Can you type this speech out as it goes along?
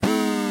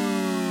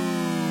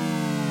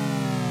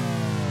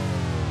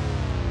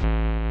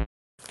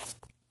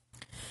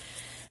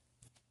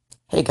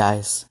Hey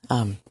guys,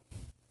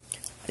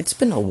 it's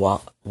been a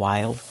while,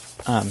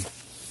 and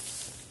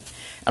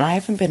I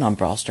haven't been on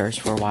Brawl Stars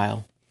for a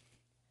while,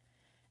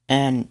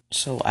 and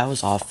so I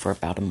was off for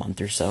about a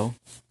month or so.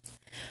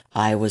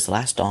 I was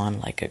last on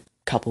like a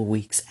couple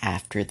weeks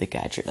after the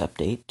gadget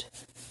update,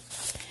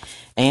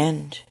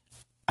 and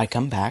I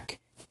come back,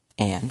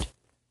 and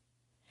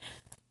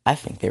I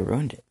think they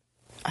ruined it.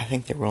 I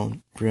think they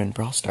ruined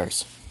Brawl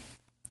Stars.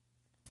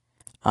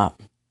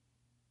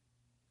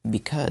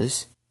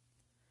 Because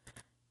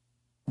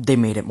they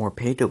made it more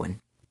pay to win.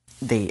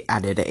 They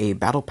added a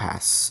battle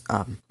pass,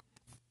 and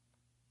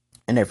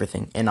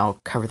everything, and I'll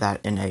cover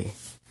that in a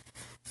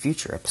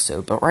future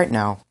episode. But right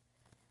now,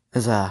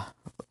 as a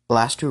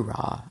last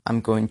hurrah, I'm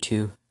going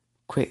to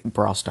quit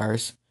Brawl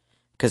Stars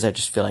because I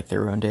just feel like they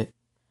ruined it,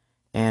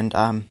 and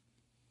I'm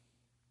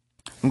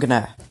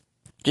gonna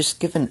just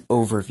give an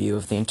overview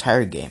of the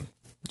entire game.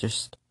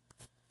 Just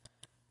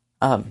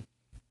I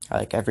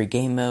like every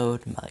game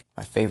mode,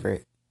 my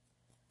favorite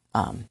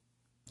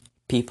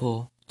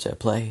people to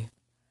play,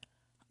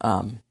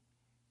 and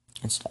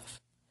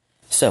stuff.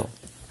 So,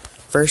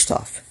 first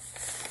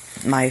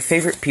off, my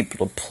favorite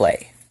people to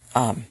play,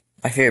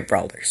 my favorite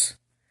brawlers.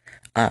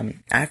 I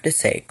have to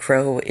say,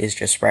 Crow is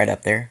just right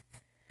up there.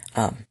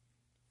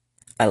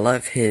 I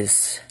love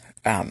his,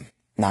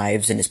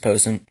 knives and his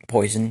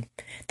poison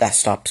that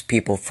stops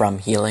people from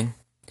healing,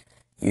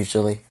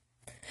 usually.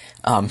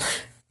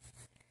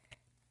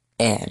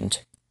 And,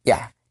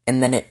 yeah,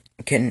 and then it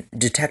can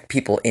detect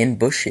people in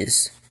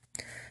bushes.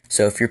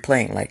 So if you're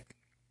playing, like,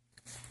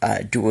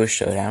 duo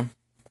showdown,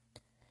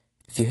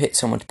 if you hit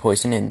someone's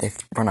poison and they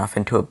run off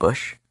into a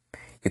bush,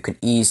 you can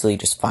easily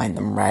just find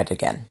them right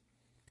again.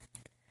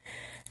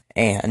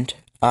 And,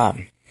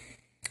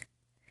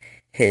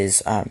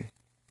 his,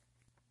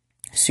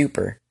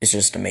 super is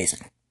just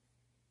amazing.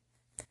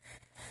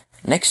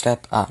 Next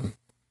up,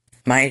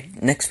 my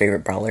next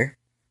favorite brawler,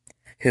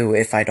 who,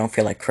 if I don't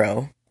feel like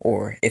Crow,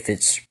 or if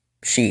it's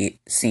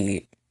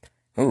Siege,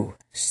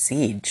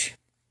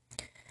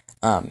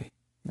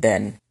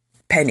 then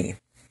Penny.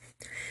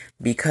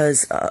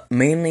 Because,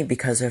 mainly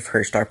because of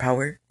her star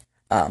power,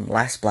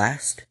 Last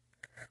Blast,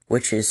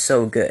 which is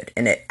so good,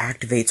 and it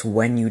activates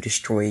when you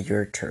destroy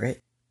your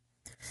turret.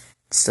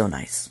 It's so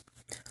nice.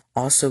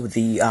 Also,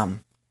 the,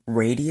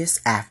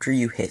 radius after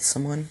you hit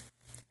someone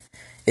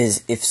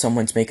is if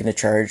someone's making a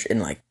charge in,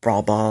 like,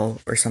 Brawl Ball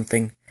or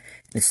something,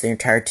 and it's their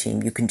entire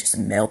team, you can just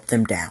melt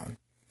them down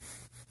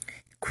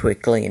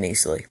quickly and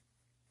easily.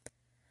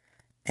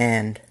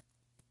 And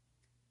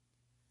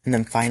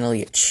then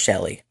finally, it's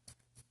Shelly.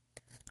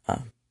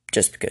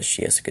 Just because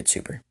she has a good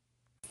super.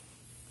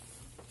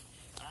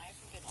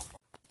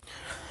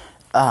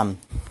 Yeah,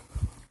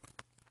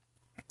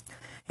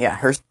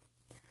 her.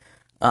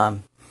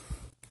 And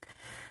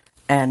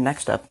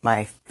next up,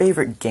 my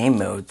favorite game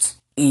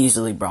modes,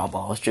 easily Brawl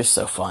Ball. It's just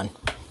so fun.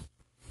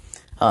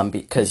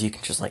 Because you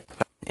can just, like,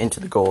 into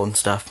the goal and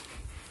stuff.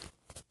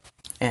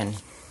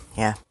 And,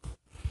 yeah.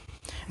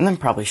 And then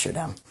probably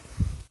Showdown.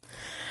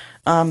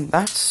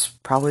 That's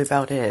probably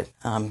about it.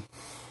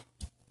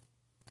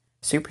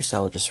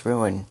 Supercell just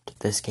ruined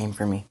this game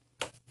for me.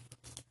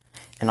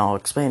 And I'll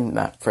explain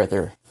that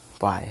further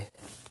why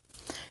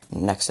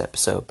in the next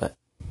episode, but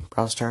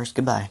Brawl Stars,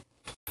 goodbye.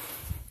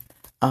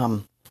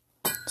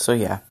 So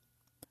yeah.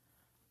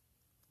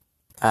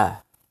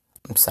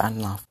 I'm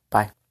signing off.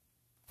 Bye.